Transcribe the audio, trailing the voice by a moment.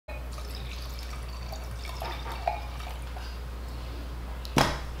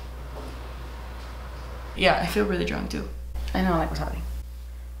Yeah, I feel really drunk too. I know, like wasabi.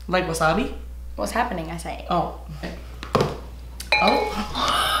 Like wasabi? What's happening, I say. Oh. Okay.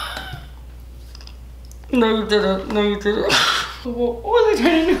 Oh. No, you didn't. No, you didn't. What was I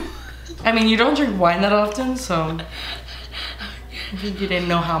trying to do? I mean, you don't drink wine that often, so I think you didn't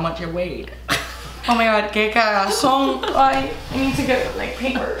know how much it weighed. Oh my god, que cagazón. I need to get like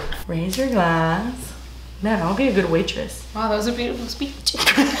paper. Raise your glass. Man, I'll be a good waitress. Wow, that was a beautiful speech.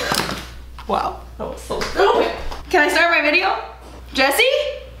 Wow, that was so stupid. Can I start my video? Jessi?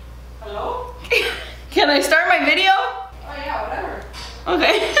 Hello? Can I start my video? Oh yeah, whatever.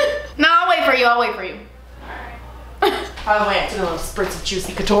 Okay. No, I'll wait for you. I'll wait for you. By the way, I took a little spritz of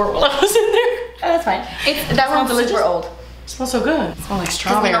juicy couture while I was in there. Oh, that's fine. That one's delicious. super old. It smells so good. It smells like Because we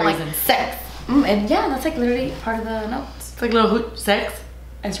strawberries don't like and sex. And yeah, that's like literally part of the notes. it's like little sex.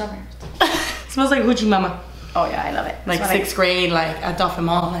 And strawberries. It smells like hoochie mama. Oh yeah, I love it. Like That's 6th grade, like at Dolphin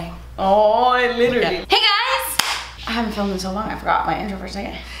Mall, like. Oh, I literally. Yeah. Hey guys! I haven't filmed in so long, I forgot my intro for a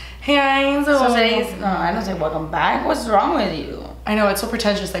second. Hey guys. So today's, no, I don't say welcome back. What's wrong with you? I know, it's so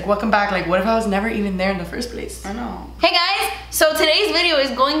pretentious. Like, welcome back. Like, what if I was never even there in the first place? I know. Hey guys! So today's video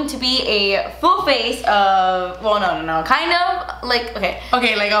is going to be a full face of, well, no, kind of, like, okay.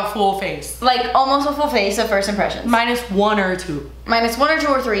 Okay, like a full face. Like almost a full face of first impressions. Minus 1 or 2. Minus 1 or 2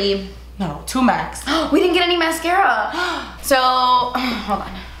 or 3. No, 2 max. We didn't get any mascara. So, hold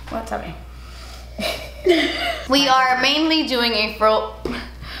on. What's happening? We are mainly doing a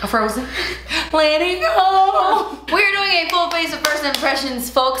Frozen. Let it go. We're doing a full face of first impressions,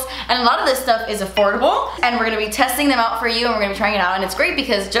 folks, and a lot of this stuff is affordable, and we're gonna be testing them out for you, and we're gonna be trying it out, and it's great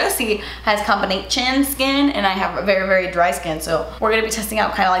because Jessi has combination skin, and I have a very, very dry skin, so we're gonna be testing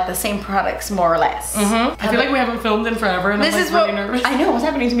out kind of like the same products, more or less. I feel like we haven't filmed in forever, and This I'm is like, what really nervous. I know what's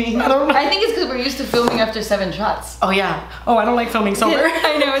happening to me. I don't know. I think it's because we're used to filming after 7 shots. Oh yeah. Oh, I don't like filming sober.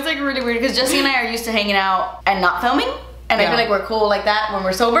 I know, it's like really weird because Jessi and I are used to hanging out and not filming. And I feel like we're cool like that when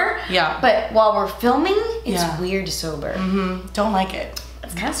we're sober. Yeah. But while we're filming, it's weird sober. Don't like it.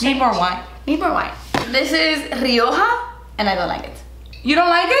 Need more wine. Need more wine. This is Rioja, and I don't like it. You don't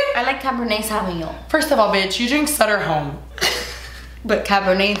like it? I like Cabernet Sauvignon. First of all, bitch, you drink Sutter Home. But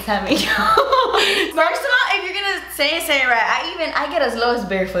Cabernet Sauvignon. First of all, if you're gonna say it right. I get as low as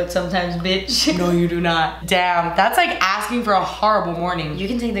barefoot sometimes, bitch. No, you do not. Damn, that's like asking for a horrible morning. You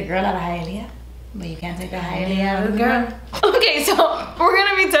can take the girl out of Hialeah, but you can't take a Hialeah out of the girl. Okay, so we're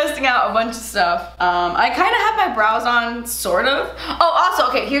gonna be testing out a bunch of stuff. I kind of have my brows on, sort of. Oh, also,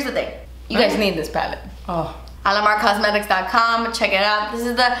 okay, here's the thing. You guys need this palette. Oh. alamarcosmetics.com, check it out. This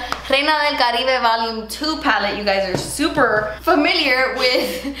is the Reina del Caribe Volume 2 palette. You guys are super familiar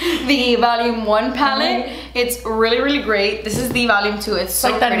with the Volume 1 palette. It's really, really great. This is the Volume 2. It's so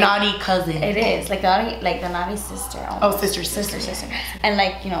like the pretty. naughty cousin. It is, like the naughty sister. Oh, sister. And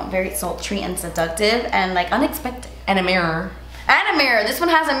like, you know, very sultry and seductive and like unexpected. And a mirror. And a mirror. This one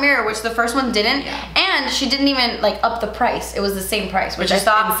has a mirror, which the first one didn't. Yeah. And she didn't even like up the price. It was the same price, which I is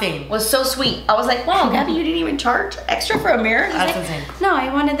thought insane. was so sweet. I was like, wow, Gabby, you didn't even charge extra for a mirror? He's That's like, insane. no,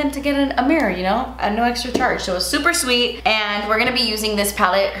 I wanted them to get a mirror, you know, at no extra charge. So it was super sweet. And we're gonna be using this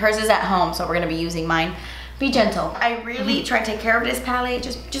palette. Hers is at home, so we're gonna be using mine. Be gentle. I really try to take care of this palette.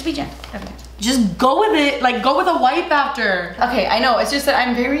 Just be gentle. Just go with it. Like, go with a wipe after. Okay, I know. It's just that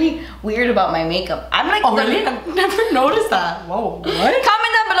I'm very weird about my makeup. I'm like, oh really? I've never noticed that. Whoa, what?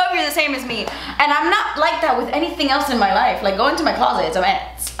 Comment down below if you're the same as me. And I'm not like that with anything else in my life. Like, go into my closet. It's a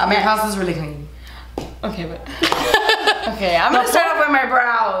mess. Your house is really clean. Okay, but okay, I'm gonna start off with my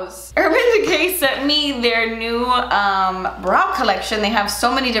brows. Urban Decay sent me their new brow collection. They have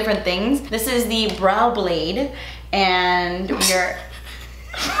so many different things. This is the Brow Blade, and we're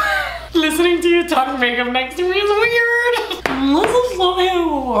listening to you talk makeup next to me is weird. This is so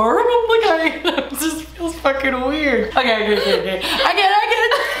horrible. It just feels fucking weird. Okay. I get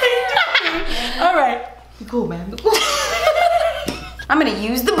it. All right. Cool, man. I'm gonna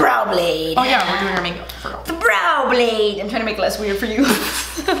use the Brow Blade. Oh yeah, we're doing our makeup. The Brow Blade. I'm trying to make it less weird for you.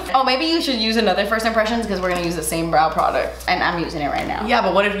 Oh, maybe you should use another first impressions because we're gonna use the same brow product, and I'm using it right now. Yeah,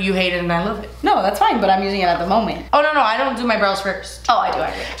 but what if you hate it and I love it? No, that's fine, but I'm using it at the moment. Oh no, I don't do my brows first. Oh, I do.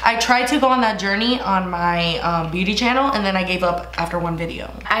 I tried to go on that journey on my beauty channel, and then I gave up after one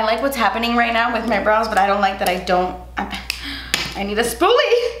video. I like what's happening right now with my brows, but I don't like that I need a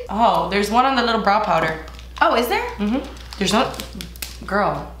spoolie. Oh, there's one on the little brow powder. Oh, is there? There's not.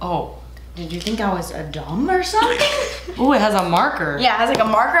 Girl, oh. Did you think I was a dumb or something? Ooh, it has a marker. Yeah, it has like a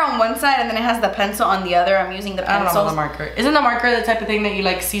marker on one side and then it has the pencil on the other. I'm using the pencil. I don't know the marker. Isn't the marker the type of thing that you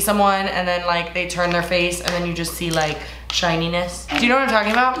like see someone and then like they turn their face and then you just see like shininess? Do you know what I'm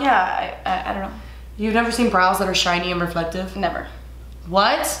talking about? Yeah, I don't know. You've never seen brows that are shiny and reflective? Never.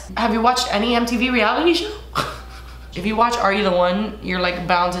 What? Have you watched any MTV reality show? If you watch Are You the One, you're like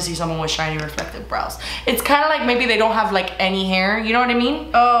bound to see someone with shiny reflective brows. It's kind of like maybe they don't have like any hair, you know what I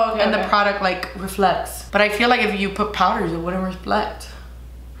mean? Oh, okay. And the product like reflects. But I feel like if you put powders, it wouldn't reflect.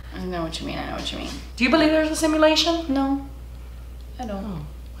 I know what you mean, I know what you mean. Do you believe there's a simulation? No, I don't. Oh,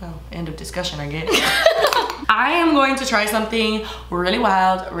 well, end of discussion, I guess. I am going to try something really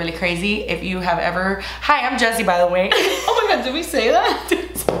wild, really crazy. If you have ever... Hi, I'm Jessie, by the way. Oh my god, did we say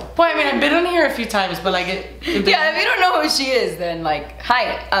that? Well, I mean, I've been on here a few times, but like yeah, if you don't know who she is, then like,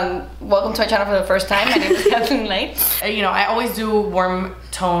 hi, welcome to my channel for the first time. My name is Kathleen Light. You know, I always do warm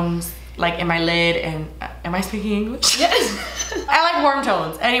tones like in my lid and... am I speaking English? Yes. I like warm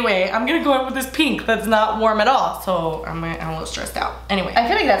tones. Anyway, I'm gonna go in with this pink that's not warm at all. So I'm a little stressed out. Anyway. I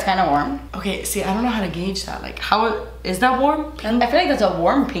feel like that's kind of warm. Okay, see, I don't know how to gauge that. Like, how is that warm? I feel like that's a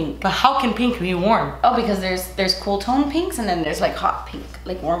warm pink. But how can pink be warm? Oh, because there's cool tone pinks and then there's like hot pink,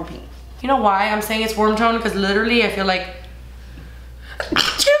 like warm pink. You know why I'm saying it's warm tone? Because literally I feel like...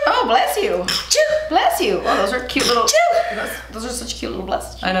 Oh, bless you. Bless you. Oh, those are cute little... Those are such cute little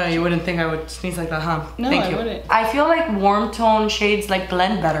blesses. I know, you wouldn't think I would sneeze like that, huh? No, Thank you. I wouldn't. I feel like warm tone shades like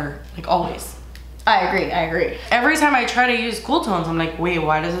blend better, like always. I agree. Every time I try to use cool tones, I'm like, wait,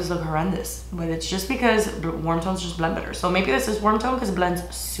 why does this look horrendous? But it's just because warm tones just blend better. So maybe this is warm tone because it blends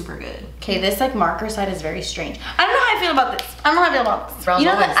super good. Okay, this like marker side is very strange. I don't know how I feel about this. I don't know how I feel about this. You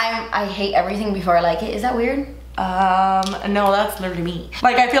know that I hate everything before I like it. Is that weird? No, that's literally me.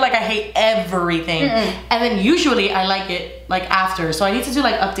 Like, I feel like I hate everything. And then usually I like it like after. So I need to do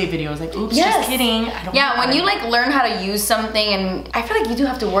like update videos. Like, oops, just kidding. I don't when you like learn how to use something, and I feel like you do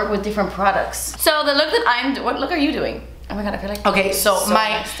have to work with different products. So the look that what look are you doing? Oh my god, I feel like... Okay, so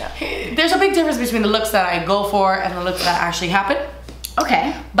there's a big difference between the looks that I go for and the looks that actually happen.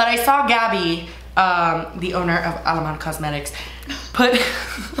 Okay. But I saw Gabby, the owner of Alaman Cosmetics, put...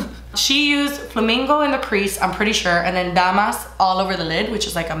 She used flamingo in the crease, I'm pretty sure, and then damas all over the lid, which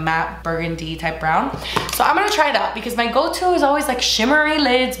is like a matte burgundy type brown. So I'm gonna try that because my go-to is always like shimmery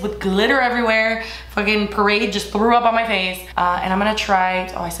lids with glitter everywhere. Fucking parade just threw up on my face. And I'm gonna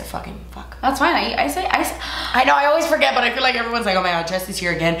try, oh, I said fuck. That's fine, I say. I know, I always forget, but I feel like everyone's like, oh my god, Jessie's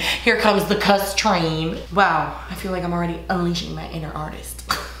here again. Here comes the cuss train. Wow, I feel like I'm already unleashing my inner artist.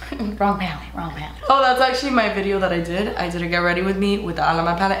 Wrong palette. Oh, that's actually my video that I did. I did a get ready with me with the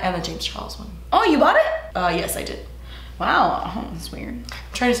Alaman palette and the James Charles one. Oh, you bought it? Yes, I did. Wow, oh, that's weird. I'm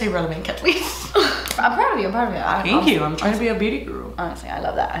trying to stay relevant, Kathleen. I'm proud of you, Thank you, I'm trying to be a beauty guru. Honestly, I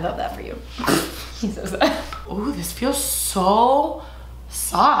love that for you. He says that. Oh, this feels so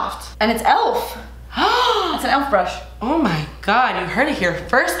soft. And it's e.l.f. It's an e.l.f. brush. Oh my god, you heard it here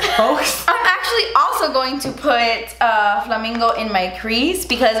first, folks. I'm actually also going to put flamingo in my crease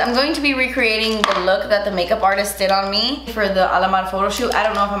because I'm going to be recreating the look that the makeup artist did on me for the Alaman photo shoot. I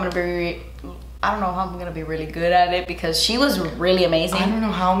don't know if I'm gonna be really good at it because she was really amazing. I don't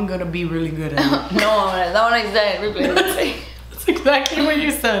know how I'm gonna be really good at it. No, that's not what I said. That's exactly what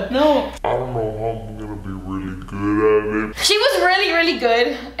you said. No. I don't know how I'm gonna be really good at it. She was really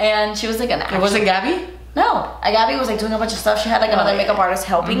good, and she was like an. It wasn't Gabby? No, Gabby was like doing a bunch of stuff. She had like another makeup artist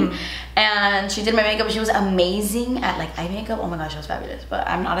helping, and she did my makeup. She was amazing at like eye makeup. Oh my gosh, she was fabulous. But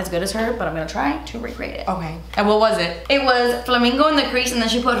I'm not as good as her, but I'm gonna try to recreate it. Okay. And what was it? It was flamingo in the crease, and then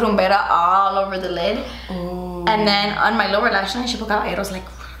she put rumbera all over the lid. Ooh. And then on my lower lash line, she put out. It was like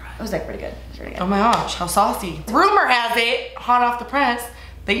pretty good. It was really good. Oh my gosh, how saucy. Rumor has it, hot off the press,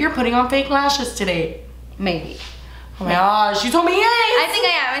 that you're putting on fake lashes today. Maybe. Oh my gosh, you told me yes! I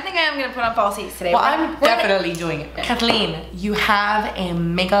think I am gonna put on falsies today. Well, I'm definitely doing it. Yeah. Kathleen, you have a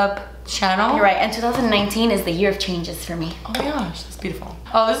makeup channel? You're right, and 2019 is the year of changes for me. Oh my gosh, that's beautiful.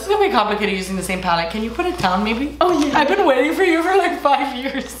 Oh, this is gonna be complicated using the same palette. Can you put it down maybe? Oh yeah. I've been waiting for you for like 5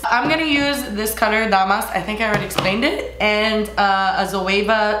 years. I'm gonna use this color, Damas. I think I already explained it. And a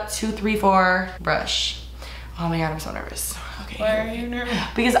Zoeva 234 brush. Oh my god, I'm so nervous. Okay. Why are you nervous?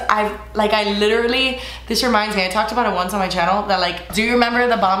 Because I literally, this reminds me, I talked about it once on my channel, that like, do you remember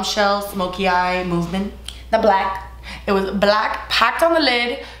the bombshell smoky eye movement? The black. It was black, packed on the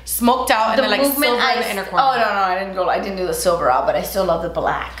lid, smoked out, and then like silver in the inner corner. Oh no, I didn't do the silver out, but I still love the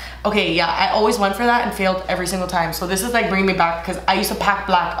black. Okay, yeah, I always went for that and failed every single time. So this is like bringing me back because I used to pack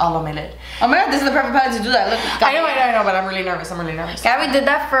black all on my lid. Oh my god, this is the perfect palette to do that. Look, I know, but I'm really nervous. Gabby did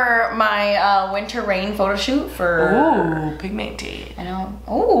that for my winter rain photo shoot for... Ooh, pigmented. I know.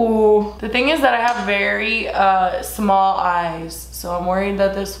 Ooh. The thing is that I have very small eyes, so I'm worried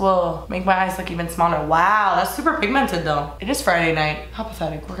that this will make my eyes look even smaller. Wow, that's super pigmented though. It is Friday night. How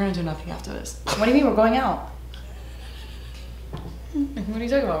pathetic. We're gonna do nothing after this. What do you mean we're going out? What are you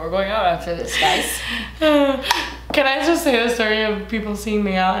talking about? We're going out after this, guys. Can I just say the story of people seeing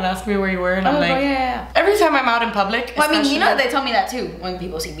me out and asking me where you were? And I'm like, yeah. every time I'm out in public. Well, I mean, you know, they tell me that too when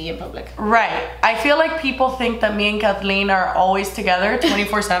people see me in public. Right. I feel like people think that me and Kathleen are always together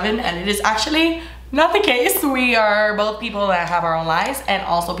 24/7, and it is actually not the case. We are both people that have our own lives and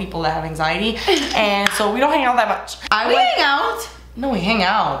also people that have anxiety, and so we don't hang out that much. We hang out. No, we hang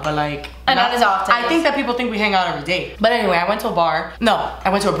out, but like not as often. I think that people think we hang out every day. But anyway, I went to a bar. No, I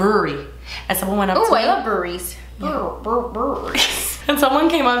went to a brewery, and someone went up to me. I love breweries. Breweries. And someone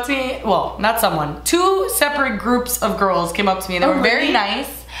came up to me. Well, not someone. Two separate groups of girls came up to me, and they were very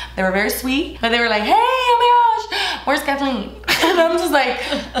nice. They were very sweet, but they were like, "Hey, oh my gosh, where's Kathleen?" And I'm just like,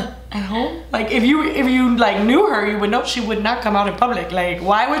 "At home." Like if you like knew her, you would know she would not come out in public. Like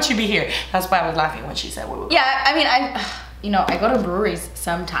why would she be here? That's why I was laughing when she said we would. Yeah, I mean I go to breweries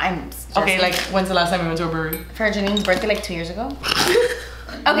sometimes. Okay, like when's the last time you went to a brewery? For Janine's birthday, like 2 years ago.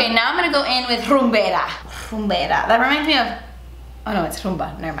 Okay, now I'm gonna go in with rumbera. Rumbera. That reminds me of. Oh no, it's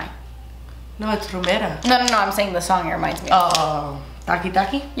rumba. Never mind. No, it's rumbera. No, it saying the song it reminds me of. Oh, Taki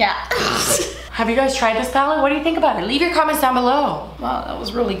Taki? Yeah. Have you guys tried this palette? What do you think about it? Leave your comments down below. Wow, that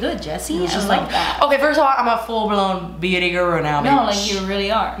was really good, Jessi. It's just like that. Okay, first of all, I'm a full-blown beauty guru now. No, like you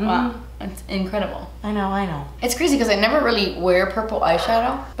really are. Wow, it's incredible. I know. It's crazy because I never really wear purple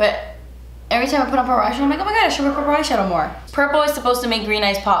eyeshadow, but every time I put on purple eyeshadow, I'm like, oh my god, I should wear purple eyeshadow more. Purple is supposed to make green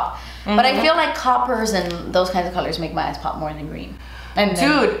eyes pop, but I feel like coppers and those kinds of colors make my eyes pop more than green. And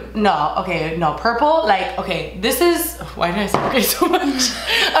dude, no, purple, like, okay, this is, why did I say okay so much?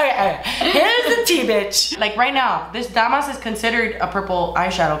 Okay, here's the tea, bitch. Like right now, this Damas is considered a purple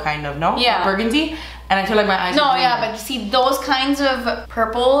eyeshadow kind of, no? Yeah. Burgundy, and I feel like my eyes are green. But you see, those kinds of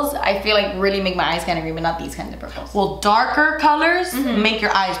purples, I feel like really make my eyes kind of green, but not these kinds of purples. Well, darker colors make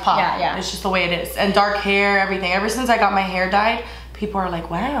your eyes pop. Yeah. It's just the way it is. And dark hair, everything. Ever since I got my hair dyed, people are like,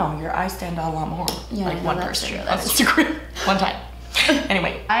 wow, your eyes stand out a lot more. Yeah, like one person on that's Instagram. One time.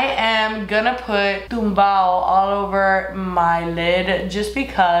 Anyway, I am gonna put tumbao all over my lid just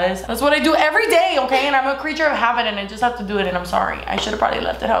because that's what I do every day, okay? And I'm a creature of habit and I just have to do it, and I'm sorry. I should have probably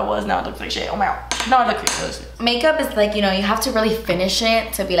left it how it was. Now it looks like shit. Oh my god. No, it looks ridiculous. Makeup is like, you know, you have to really finish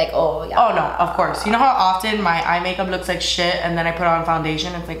it to be like, oh yeah. Oh no, of course. You know how often my eye makeup looks like shit and then I put on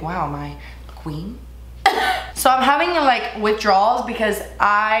foundation, it's like, wow, my queen. So I'm having like withdrawals because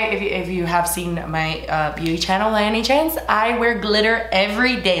if you have seen my beauty channel by any chance, I wear glitter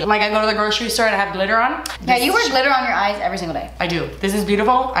every day. Like I go to the grocery store and I have glitter on. Yeah, you wear glitter on your eyes every single day. I do. This is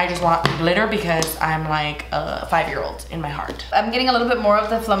beautiful. I just want glitter because I'm like a 5-year-old in my heart. I'm getting a little bit more of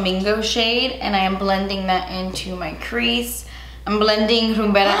the flamingo shade and I am blending that into my crease. I'm blending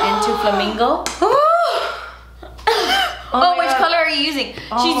rumbera into flamingo. Oh, which color are you using?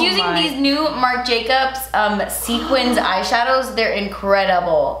 She's using these new Marc Jacobs sequins eyeshadows. They're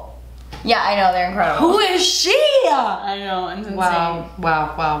incredible. Yeah, I know, they're incredible. Who is she? I know, it's insane. Wow.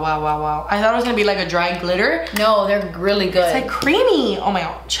 I thought it was gonna be like a dry glitter. No, they're really good. It's like creamy. Oh my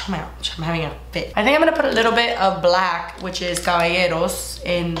gosh, I'm having a fit. I think I'm gonna put a little bit of black, which is Caballeros,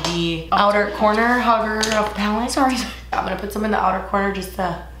 in the outer corner hugger of the palette. Sorry. I'm gonna put some in the outer corner just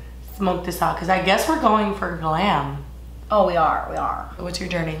to smoke this out, because I guess we're going for glam. Oh, we are. What's your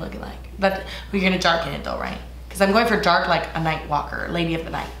journey looking like? But we're gonna darken it though, right? Because I'm going for dark like a night walker, lady of the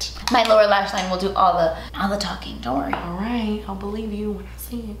night. My lower lash line will do all the talking, don't worry. All right, I'll believe you when I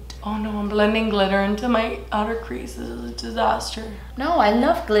see it. Oh no, I'm blending glitter into my outer crease. This is a disaster. No, I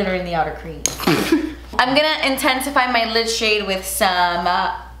love glitter in the outer crease. I'm gonna intensify my lid shade with some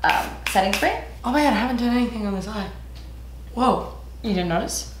setting spray. Oh my god, I haven't done anything on this eye. Whoa. You didn't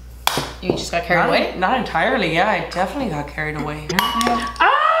notice? You just got carried away? Not entirely, yeah, I definitely got carried away.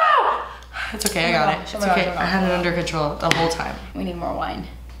 Ah! It's okay, I got it. It's okay, I had it under control the whole time. We need more wine.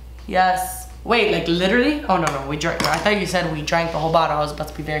 Yes. Wait, like literally? Oh no, we drank. I thought you said we drank the whole bottle. I was about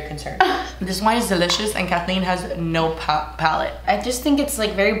to be very concerned. This wine is delicious and Kathleen has no palate. I just think it's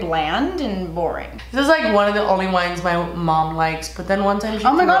like very bland and boring. This is like one of the only wines my mom likes, but then one time she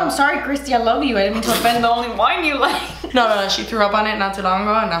oh my god, I'm sorry, Christy, I love you. I didn't mean to offend the only wine you like. No, she threw up on it not too long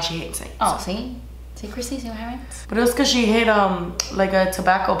ago and now she hates it. Oh, see? See, Christy, see what happens? But it was because she hit like a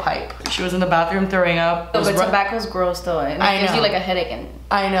tobacco pipe. She was in the bathroom throwing up. No, but tobacco's gross though. It gives you like a headache. And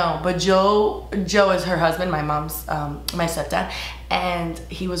I know, but Joe is her husband, my mom's, my stepdad, and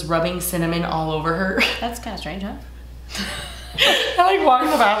he was rubbing cinnamon all over her. That's kind of strange, huh? I like walk in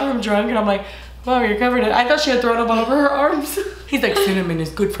the bathroom drunk and I'm like, wow, you're covered in. I thought she had thrown up all over her arms. He's like, cinnamon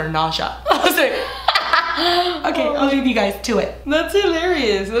is good for nausea. I was like, okay, I'll leave you guys to it. That's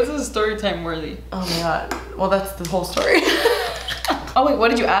hilarious. That's a story time worthy. Oh my god. Well, that's the whole story. Oh wait, what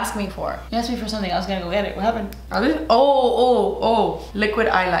did you ask me for? You asked me for something. I was gonna go get it. What happened? Liquid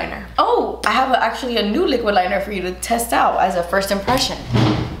eyeliner. Oh, I have actually a new liquid liner for you to test out as a first impression.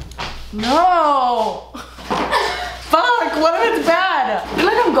 No. Fuck, what if it's bad? I feel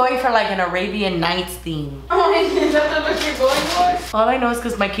like I'm going for like an Arabian Nights theme. Oh, is that the look you're going for? All I know is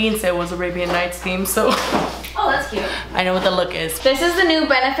because my king said it was Arabian Nights theme, so. Oh, that's cute. I know what the look is. This is the new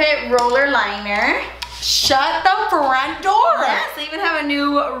Benefit roller liner. Shut the front door. Yes, they even have a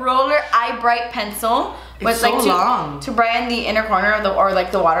new roller eye bright pencil. It's so like long. To brighten the inner corner of the, or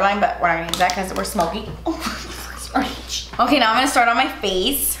like the waterline, but we're not gonna use that because we're smoky. Oh, sorry. Okay, now I'm gonna start on my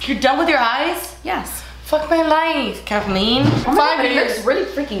face. You're done with your eyes? Yes. Fuck my life, Kathleen. Oh my God, it looks really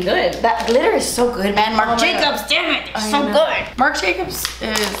freaking good. That glitter is so good, man. Marc Jacobs, damn it, it's so good. Marc Jacobs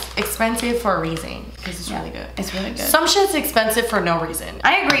is expensive for a reason because it's really good. It's really good. Some shit's expensive for no reason.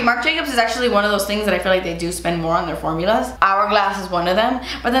 I agree. Marc Jacobs is actually one of those things that I feel like they do spend more on their formulas. Hourglass is one of them.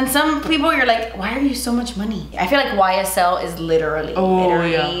 But then some people, you're like, why are you so much money? I feel like YSL is literally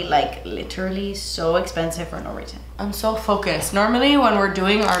so expensive for no reason. I'm so focused. Normally when we're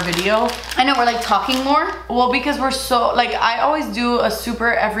doing our video, I know we're like talking more. well, because we're so like, I always do a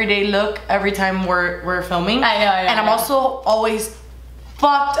super everyday look every time we're filming. I know. And I'm also always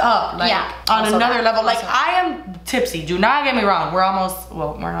fucked up, like on another level. Like I am tipsy. Do not get me wrong. We're almost,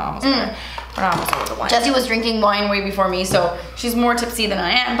 well, we're not almost there. We're not almost over the wine. Jessie was drinking wine way before me, so she's more tipsy than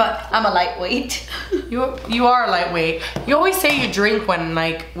I am, but I'm a lightweight. You are a lightweight. You always say you drink when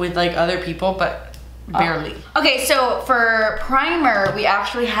like with like other people, but barely. Okay, so for primer, we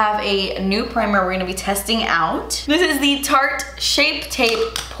actually have a new primer we're gonna be testing out. This is the Tarte Shape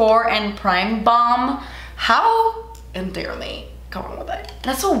Tape Pore and Prime Balm. How entirely come on with that?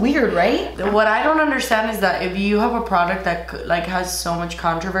 That's so weird, right? What I don't understand is that if you have a product that like has so much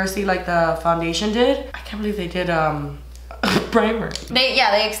controversy like the foundation did, I can't believe they did primer.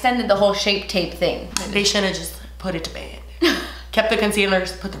 They extended the whole Shape Tape thing. They should have just put it to bed. Kept the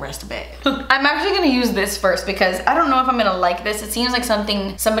concealers, put the rest to bed. I'm actually gonna use this first because I don't know if I'm gonna like this. It seems like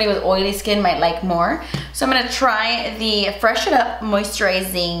something somebody with oily skin might like more. So I'm gonna try the Fresh It Up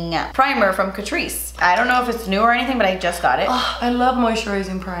Moisturizing Primer from Catrice. I don't know if it's new or anything, but I just got it. Oh, I love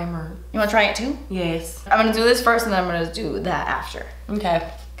moisturizing primer. You wanna try it too? Yes. I'm gonna do this first and then I'm gonna do that after.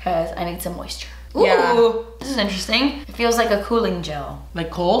 Okay. Cause I need some moisture. Ooh, yeah. This is interesting. It feels like a cooling gel. Like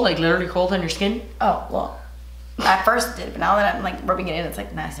cold? Like literally cold on your skin? Oh, well. At first it did, but now that I'm like rubbing it in, it's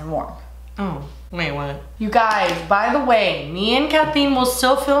like nice and warm. Oh, wait, what? You guys, by the way, me and Kathleen will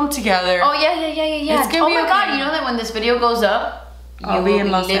still film together. Oh yeah. It's gonna be my okay. God, you know that when this video goes up, I'll be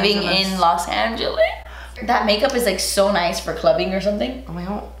living in Los Angeles. That makeup is like so nice for clubbing or something. Oh my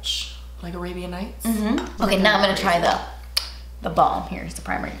gosh, like Arabian Nights. Okay, now I'm gonna try the balm. Here's the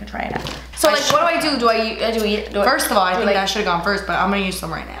primer. You can try it after. So like, what do I do? Do I First of all, I think like, that should have gone first, but I'm gonna use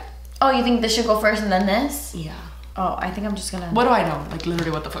some right now. Oh, you think this should go first and then this? Yeah. Oh, I think I'm just gonna. What do I know? Like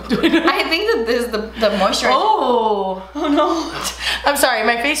literally, what the fuck do I know? I think that this is the moisturizer. Oh no! I'm sorry,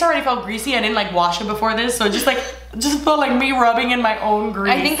 my face already felt greasy. I didn't like wash it before this, so it just felt like me rubbing in my own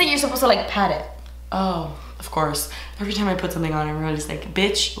grease. I think that you're supposed to like pat it. Oh, of course. Every time I put something on, everybody's like,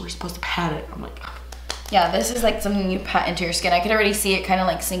 "Bitch, we're supposed to pat it." I'm like, yeah, this is like something you pat into your skin. I could already see it kind of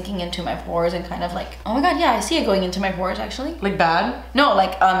like sinking into my pores and kind of like, oh my God, yeah, I see it going into my pores actually. like bad? No,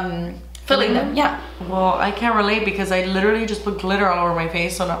 like filling them. Yeah. Well, I can't relate because I literally just put glitter all over my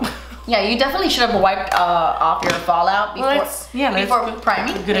face, so no. Yeah, you definitely should have wiped off your fallout before before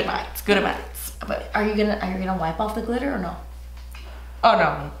priming. Good advice. Good advice. But are you gonna wipe off the glitter or no? Oh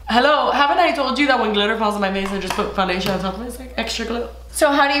no. Hello, haven't I told you that when glitter falls on my face, I just put foundation on top of it? It's like extra glue.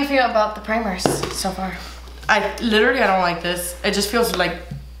 So how do you feel about the primers so far? I don't like this. It just feels like,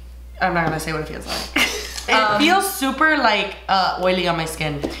 I'm not gonna say what it feels like. It feels super like oily on my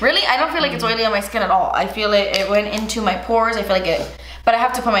skin. Really? I don't feel like it's oily on my skin at all. I feel it went into my pores. I feel like it, but I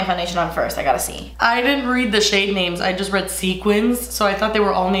have to put my foundation on first. I gotta see. I didn't read the shade names. I just read sequins, so I thought they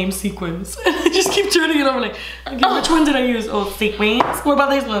were all named sequins. I just keep turning it over like, okay, which one did I use? Oh, sequins. What about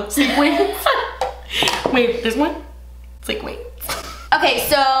this one? Sequins. Wait, this one? Sequins. Okay,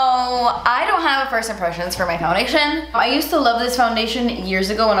 so I don't have a first impressions for my foundation. I used to love this foundation years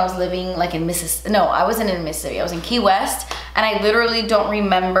ago when I was living like in Mississippi. No, I wasn't in Mississippi. I was in Key West, and I literally don't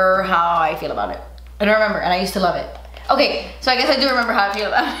remember how I feel about it. I don't remember, and I used to love it. Okay, so I guess I do remember how I feel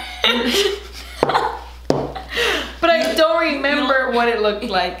about it. But I don't remember what it looked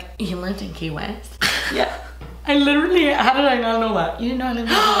like. You lived in Key West? Yeah. I literally, how did I not know that? You didn't know I lived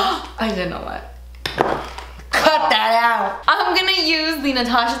in Key West? I didn't know that. Cut that out. I'm I'm gonna use the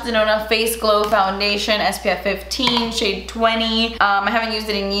Natasha Denona Face Glow Foundation SPF 15 shade 20. I haven't used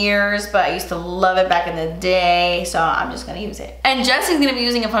it in years, but I used to love it back in the day, so I'm just gonna use it. And Jessi's gonna be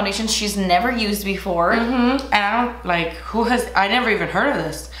using a foundation she's never used before. And I don't like, I never even heard of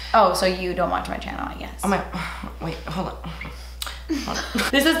this. Oh, so you don't watch my channel, I guess. Oh my, wait, hold on.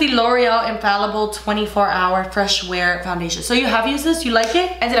 This is the L'Oreal Infallible 24-Hour Fresh Wear Foundation. So you have used this? You like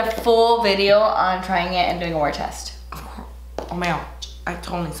it? I did a full video on trying it and doing a wear test. Oh my god, I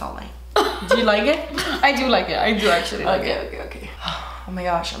totally saw that. Do you like it? I do like it. I do actually like it. Okay. Oh my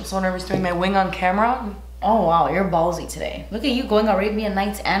gosh, I'm so nervous doing my wing on camera. Oh wow, you're ballsy today. Look at you going Arabian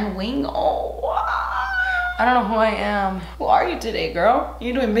Nights and wing. Oh wow. I don't know who I am. Who are you today, girl?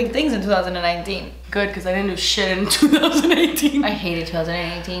 You're doing big things in 2019. Good, because I didn't do shit in 2018. I hated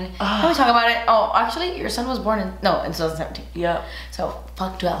 2018. Can we talk about it? Oh, actually, your son was born in 2017. Yeah. So,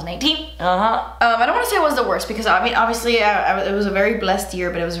 fuck 2018. Uh-huh. I don't want to say it was the worst because, I mean, obviously, it was a very blessed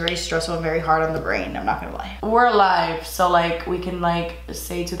year, but it was very stressful and very hard on the brain. I'm not going to lie. We're alive, so, like, we can, like,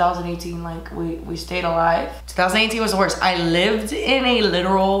 say 2018, like, we stayed alive. 2018 was the worst. I lived in a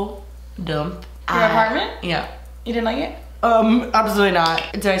literal dump. Your apartment? Yeah. You didn't like it? Absolutely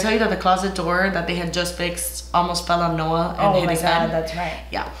not. Did I tell you that the closet door that they had just fixed almost fell on Noah and hit his head? That's right.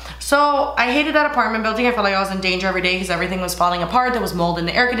 Yeah. So I hated that apartment building. I felt like I was in danger every day because everything was falling apart. There was mold in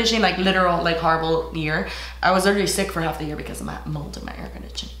the air conditioning, like literal, like horrible year. I was literally sick for half the year because of that mold in my air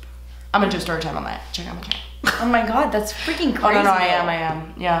conditioning. I'm gonna do a story time on that. Check out my channel. Oh my god, that's freaking crazy. Oh no, I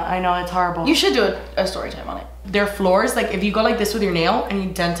am. Yeah, I know, it's horrible. You should do a story time on it. Their floors, like if you go like this with your nail and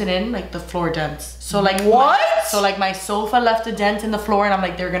you dent it in, like the floor dents. So like what? My sofa left a dent in the floor and I'm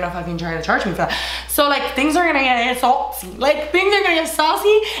like, they're gonna fucking try to charge me for that. So like things are gonna get saucy. Like things are gonna get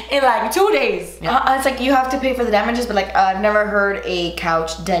saucy in like 2 days. Yeah. It's like you have to pay for the damages, but like I've never heard a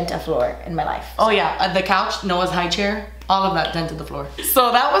couch dent a floor in my life. Oh yeah, the couch, Noah's high chair, all of that dented the floor.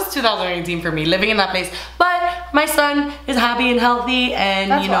 So that was 2018 for me, living in that place. But my son is happy and healthy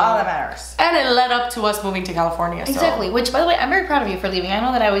and that's you know, all that matters. And it led up to us moving to California. Exactly, so. which by the way, I'm very proud of you for leaving. I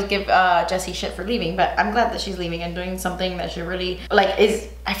know that I always give Jessi shit for leaving, but I'm glad that she's leaving and doing something that she really, like,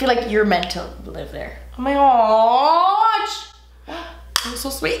 I feel like you're meant to live there. Oh my gosh. You're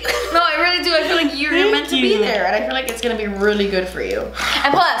so sweet. No, I really do. I feel like you're meant to be there, and I feel like it's gonna be really good for you.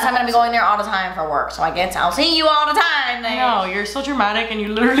 And plus, I'm gonna be going there all the time for work, so I'll see you all the time there. No, you're so dramatic, and you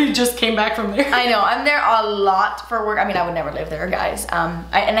literally just came back from there. I know. I'm there a lot for work. I mean, I would never live there, guys. And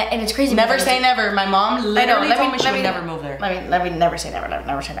it's crazy. Never say never. My mom literally told me she would never move there. Let me never say never.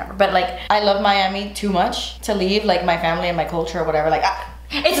 Never say never. But like, I love Miami too much to leave like my family and my culture or whatever. Like.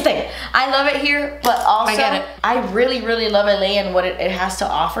 It's a thing. I love it here, but also I get it. I really, really love LA and what it has to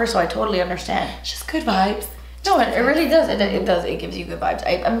offer, so I totally understand. It's just good vibes. No, it really does. It does. It gives you good vibes.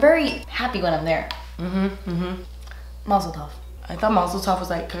 I'm very happy when I'm there. Mazel tov. I thought Mazel tov was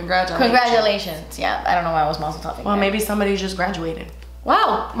like congratulations. Congratulations. Yeah, I don't know why I was Mazel toving. Well, maybe somebody just graduated.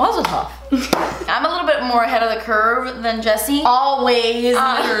 Wow, Mazel tov. I'm a little bit more ahead of the curve than Jessi. Always,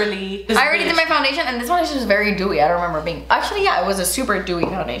 literally. I already did my foundation, and this foundation is very dewy. I don't remember being. Actually, yeah, it was a super dewy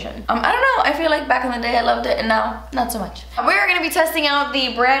foundation. I don't know. I feel like back in the day I loved it, and now not so much. We're gonna be testing out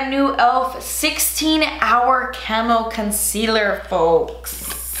the brand new e.l.f. 16-hour camo concealer,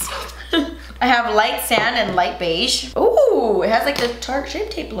 folks. I have light sand and light beige. Ooh, it has like the Tarte Shape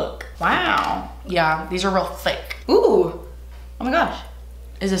Tape look. Wow. Yeah, these are real thick. Ooh. Oh my gosh.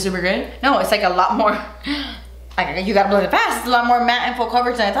 Is it super good? No, it's like a lot more. You gotta blend it fast. It's a lot more matte and full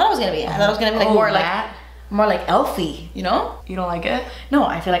coverage than I thought it was gonna be. I thought it was gonna be like more like elfy, you know? You don't like it? No,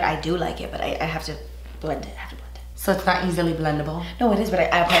 I feel like I do like it, but I have to blend it. So it's not easily blendable? No, it is, but I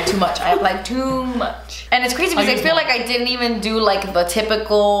applied too much. I applied too much. And it's crazy because I feel like I didn't even do like the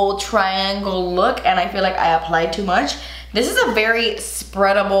typical triangle look, and I feel like I applied too much. This is a very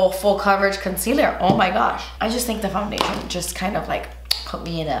spreadable full coverage concealer. Oh my gosh. I just think the foundation just kind of like put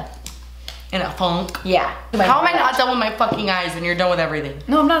me in a funk. Yeah. How am I not done with my fucking eyes and you're done with everything?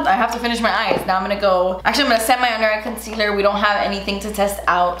 No, I'm not. I have to finish my eyes. Now I'm gonna go. Actually, I'm gonna set my under eye concealer. We don't have anything to test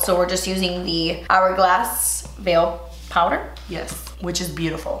out, so we're just using the Hourglass Veil powder. Yes, which is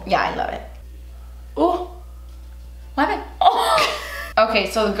beautiful. Yeah, I love it. Ooh. What happened? Oh. Okay,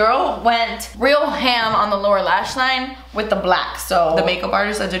 so the girl went real ham on the lower lash line with the black, so. The makeup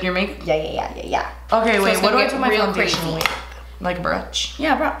artist that did your makeup? Yeah. Okay, so wait, what do I do my foundation crazy. with? Like a brush?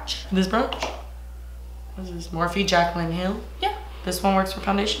 Yeah, brush. This brush? What is this, Morphe Jaclyn Hill? Yeah. This one works for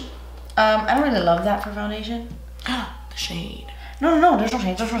foundation? I don't really love that for foundation. The shade. No, there's no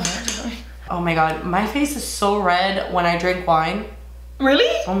shade, there's no shade. Oh my god, my face is so red when I drink wine.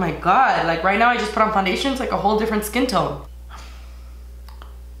 Really? Oh my god, like right now I just put on foundation, it's like a whole different skin tone.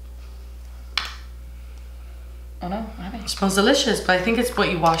 Oh no, what happened? smells delicious, but I think it's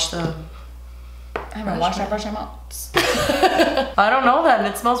what you wash the... I haven't washed my brush out. I don't know then.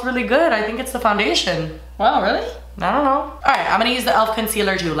 It smells really good. I think it's the foundation. Wow, really? I don't know. Alright, I'm gonna use the e.l.f.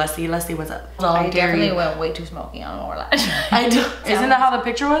 concealer too. Let's see what's up. I definitely went way too smoky on Laura. I do. Isn't that how the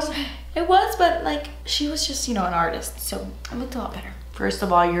picture was? It was, but like, she was just, you know, an artist. So it looked a lot better. First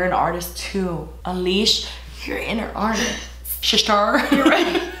of all, you're an artist too. Unleash your inner artist. Shishtar. You're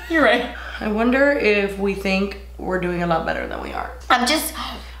right. You're right. I wonder if we think we're doing a lot better than we are. I'm just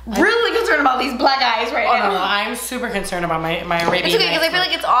really concerned about these black eyes right now. No, I'm super concerned about my Arabian. It's okay, because I feel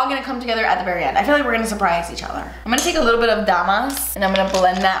like it's all gonna come together at the very end. I feel like we're gonna surprise each other. I'm gonna take a little bit of Damas, and I'm gonna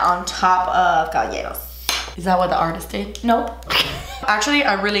blend that on top of Caballeros. Is that what the artist did? Nope. Actually,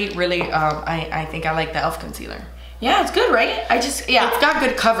 I really, I think I like the e.l.f. concealer. Yeah, it's good, right? It's got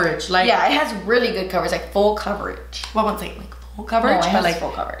good coverage. Like, yeah, it has really good coverage, like full coverage. Well, I won't say like full coverage, No, it but has like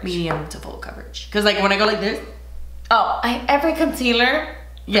full coverage. medium to full coverage. Because like when I go like this. Oh, every concealer,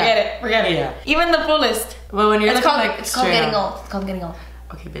 forget it. Yeah. Even the fullest. Well, when you're It's called straight getting up. old. It's called getting old.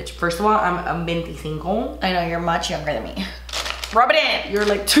 Okay, bitch. First of all, I'm 25. I know, you're much younger than me. Rub it in. You're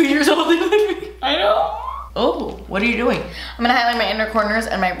like 2 years older than me. I know. Oh, what are you doing? I'm gonna highlight my inner corners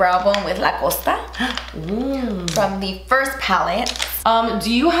and my brow bone with La Costa from the first palette.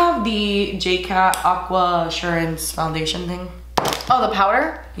 Do you have the JCat Aqua Assurance foundation thing? Oh, the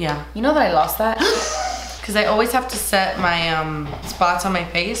powder? Yeah. You know that I lost that? Because I always have to set my spots on my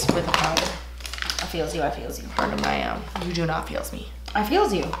face with a powder. I feels you, I feels you. Part of my, you do not feels me. I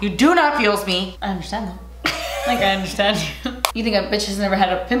feels you. You do not feels me. I understand though. Like, I understand you. You think a bitch has never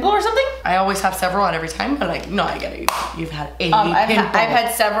had a pimple or something? I always have several at every time, but like, no, I get it. You've had a I've pimple.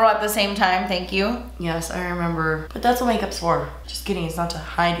 had several at the same time, thank you. Yes, I remember. But that's what makeup's for. Just kidding, it's not to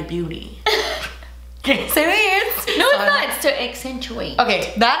hide your beauty. Okay, say it. No, it's not. It's to accentuate.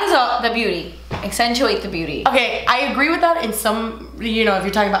 Okay, that is the beauty. Accentuate the beauty. Okay, I agree with that in some, you know, if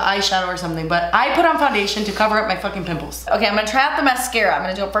you're talking about eyeshadow or something, but I put on foundation to cover up my fucking pimples. Okay, I'm gonna try out the mascara. I'm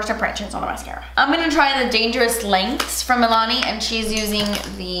gonna do a first impressions on the mascara. I'm gonna try the Dangerous Lengths from Milani, and she's using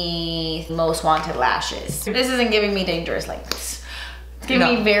the Most Wanted Lashes. This isn't giving me dangerous lengths. It's giving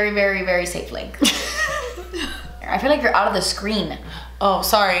me very, very, very safe length. I feel like you're out of the screen. Oh,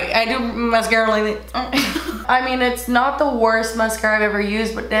 sorry. I do mascara like that. I mean, it's not the worst mascara I've ever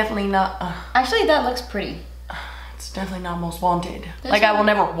used, but definitely not. Actually, that looks pretty. It's definitely not Most Wanted. This like, I will one-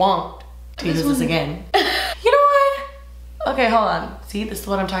 never want to use this again. You know what? Okay, hold on. See, this is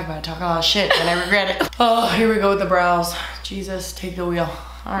what I'm talking about. I talk a lot of shit and I regret it. Oh, here we go with the brows. Jesus, take the wheel.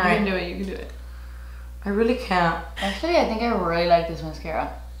 All right. You can do it, you can do it. I really can't. Actually, I think I really like this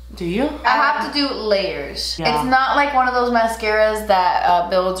mascara. Do you? I have to do layers. Yeah. It's not like one of those mascaras that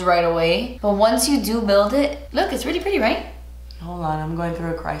builds right away. But once you do build it, look, it's really pretty, right? Hold on, I'm going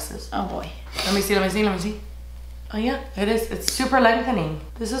through a crisis. Oh boy. Let me see, let me see, let me see. Oh yeah, it is. It's super lengthening.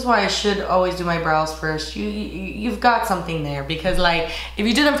 This is why I should always do my brows first. You've got something there because like, if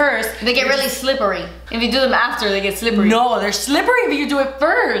you do them first, They get really slippery. If you do them after, they get slippery. No, they're slippery if you do it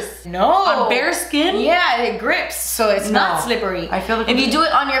first. No. On bare skin? Yeah, it grips, so it's not No. slippery. I feel like if you do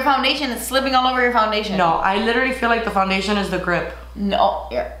it on your foundation, it's slipping all over your foundation. No, I literally feel like the foundation is the grip. No,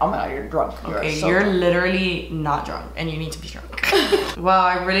 oh my god, you're drunk. Okay, so you're drunk. literally not drunk and you need to be drunk. Wow,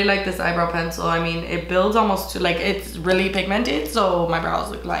 I really like this eyebrow pencil. I mean, it builds almost to like, it's really pigmented, so my brows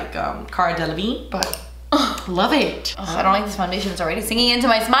look like Cara Delevingne, but love it. Oh, I don't like this foundation. It's already sinking into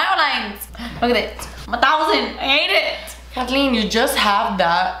my smile lines. Look at it. I'm 1,000. I hate it. Kathleen, you just have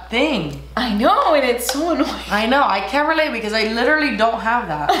that thing. I know, and it's so annoying. I know, I can't relate because I literally don't have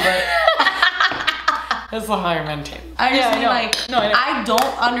that, but that's not how I meant it. I just mean like, No, I know. I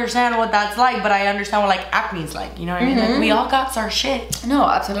don't understand what that's like, but I understand what like acne's like, you know what I mean? Like, we all got our shit. No,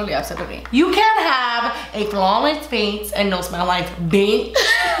 absolutely, absolutely. You can't have a flawless face and no smile lines, bitch.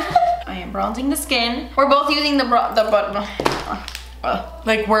 I am bronzing the skin. We're both using the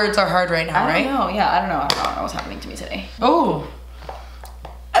Like words are hard right now, I right? don't know. Yeah, I don't know what's happening to me today. Oh.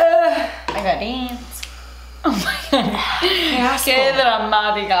 I got dance. Oh my god. Qué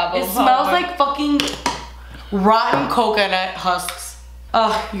dramática, por It smells favor. like fucking rotten coconut husks.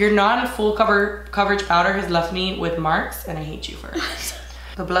 Ugh, your non-full coverage powder has left me with marks and I hate you for it.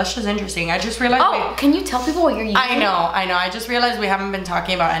 The blush is interesting. I just realized Can you tell people what you're using? I know. I just realized we haven't been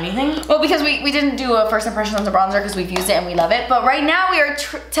talking about anything. Well, because we didn't do a first impression on the bronzer because we've used it and we love it. But right now we are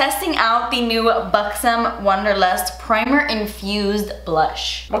testing out the new Buxom Wanderlust Primer Infused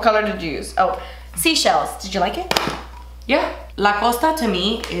Blush. What color did you use? Oh, Seashells. Did you like it? Yeah. La Costa to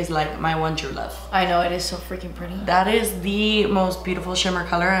me is like my one true love. I know, it is so freaking pretty. That is the most beautiful shimmer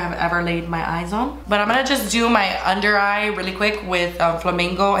color I've ever laid my eyes on. But I'm gonna just do my under eye really quick with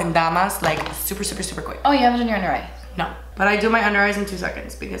Flamingo and Damas, like super, super, super quick. Oh, you have it in your under eye. No. But I do my under eyes in 2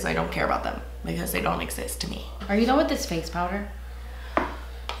 seconds because I don't care about them. Because they don't exist to me. Are you done with this face powder?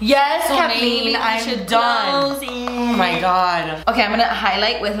 Yes, So Kathleen, I'm done. Oh my god. Okay, I'm gonna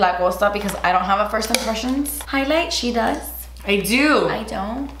highlight with La Costa because I don't have a first impressions highlight. She does. I do. I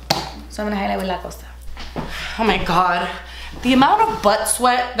don't. So I'm gonna highlight with La Costa. Oh my god. The amount of butt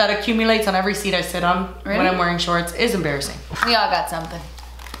sweat that accumulates on every seat I sit on when I'm wearing shorts is embarrassing. We all got something.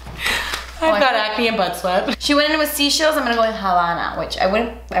 I've got acne and butt sweat. She went in with seashells. I'm gonna go with Havana, which I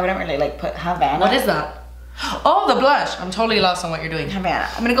wouldn't really like put Havana. What is that? Oh, the blush. I'm totally lost on what you're doing. Havana.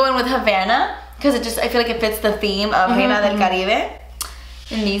 I'm gonna go in with Havana because I feel like it fits the theme of Reina del Caribe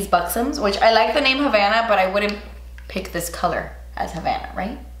in these buxoms, which I like the name Havana, but I wouldn't pick this color as Havana,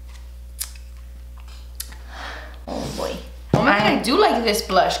 right? Oh boy. Oh my god, I do like this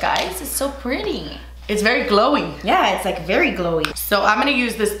blush, guys. It's so pretty. It's very glowy. Yeah, it's like very glowy. So I'm gonna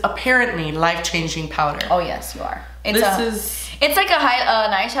use this apparently life-changing powder. Oh yes, you are. It's like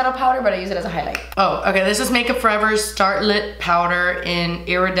an eyeshadow powder, but I use it as a highlight. Oh, okay. This is Makeup Forever's Start Lit Powder in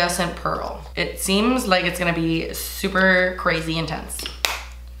Iridescent Pearl. It seems like it's gonna be super crazy intense.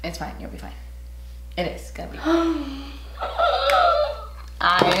 It's fine. You'll be fine. It is gonna be.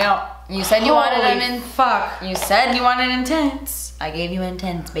 I know. You said you wanted an fuck. You said you wanted intense. I gave you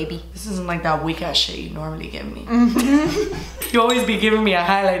intense, baby. This isn't like that weak ass shit you normally give me. You always be giving me a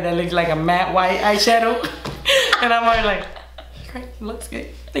highlight that looks like a matte white eyeshadow. And I'm always like, great, it looks good.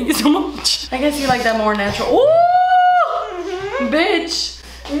 Thank you so much. I guess you like that more natural. Ooh! Bitch!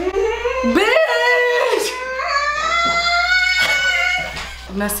 Bitch!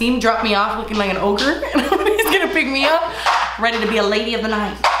 Nassim dropped me off looking like an ogre. And he's gonna pick me up, ready to be a lady of the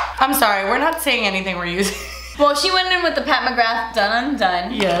night. I'm sorry, we're not saying anything we're using. Well, she went in with the Pat McGrath Done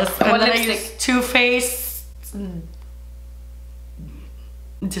Undone. Yes, and then lipstick? I used Too Faced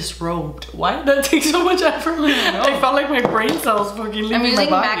Disrobed. Why did that take so much effort? I felt like my brain cells fucking leaving my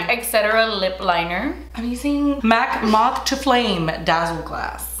body. I'm using MAC Etc. lip liner. I'm using MAC Moth to Flame Dazzle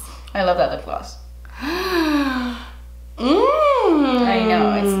Glass. I love that lip gloss. I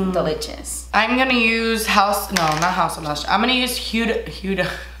know, it's delicious. I'm gonna use not House of Lashes. I'm gonna use Huda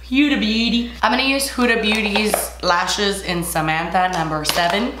Beauty. I'm gonna use Huda Beauty's lashes in Samantha number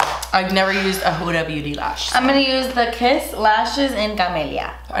 7. I've never used a Huda Beauty lash. I'm gonna use the Kiss lashes in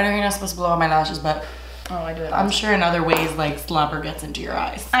Camellia. I know you're not supposed to blow out my lashes, but oh, I do it. I'm sure in other ways, like slobber gets into your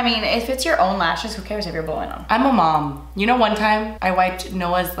eyes. I mean, if it's your own lashes, who cares if you're blowing them? I'm a mom. You know, one time I wiped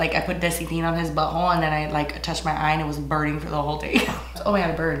Noah's, I put Desitin on his butthole and then I touched my eye and it was burning for the whole day. Oh my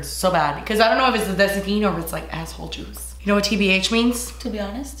god, it burns so bad. Because I don't know if it's the Desitin or if it's like asshole juice. You know what TBH means? To be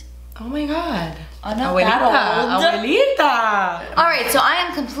honest. Oh my god. I'm not that old. Abuelita. Alright, so I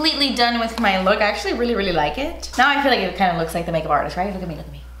am completely done with my look. I actually really like it. Now I feel like it kind of looks like the makeup artist, right? Look at me, look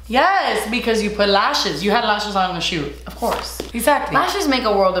at me. Yes, because you put lashes. You had lashes on the shoot. Of course. Exactly. Lashes make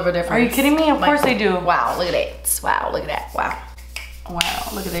a world of a difference. Are you kidding me? Of course they do. Wow, look at it. Wow, look at that. Wow. Wow,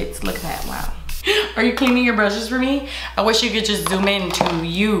 look at it. Look at that. Wow. Are you cleaning your brushes for me? I wish you could just zoom in to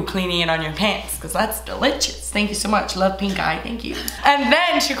you cleaning it on your pants because that's delicious. Thank you so much. Love pink eye. Thank you. And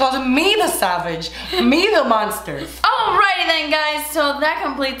then she calls me the savage, me the monster. Alrighty then, guys. So that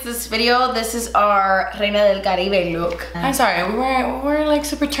completes this video. This is our Reina del Caribe look. I'm sorry, we were like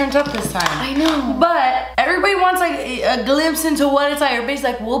super turned up this time. I know. But everybody wants like a glimpse into what it's like. Everybody's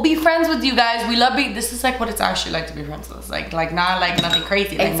like, we'll be friends with you guys. We love being. This is like what it's actually like to be friends with us. Like not like nothing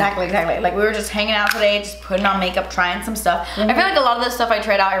crazy. Like, exactly. Like we were just hanging out today, just putting on makeup, trying some stuff. I feel like a lot of the stuff I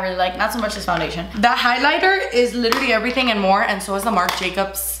tried out I really like. Not so much this foundation. The highlighter is literally everything and more, and so is the Marc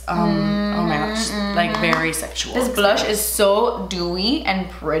Jacobs. Oh my gosh, like very sexual. This blush is so dewy and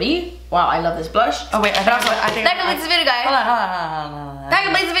pretty. Wow, I love this blush. Oh wait, I think that completes the video, guys. Hold on. That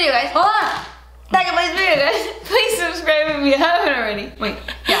completes the video, guys. Hold on. That completes the video, guys. Please subscribe if you haven't already. Wait,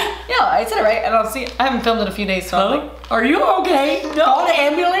 yeah, I said it right. I don't see. I haven't filmed in a few days, so. Are you okay? No. Call the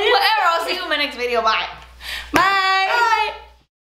ambulance. Whatever. I'll see you in my next video. Bye. Bye.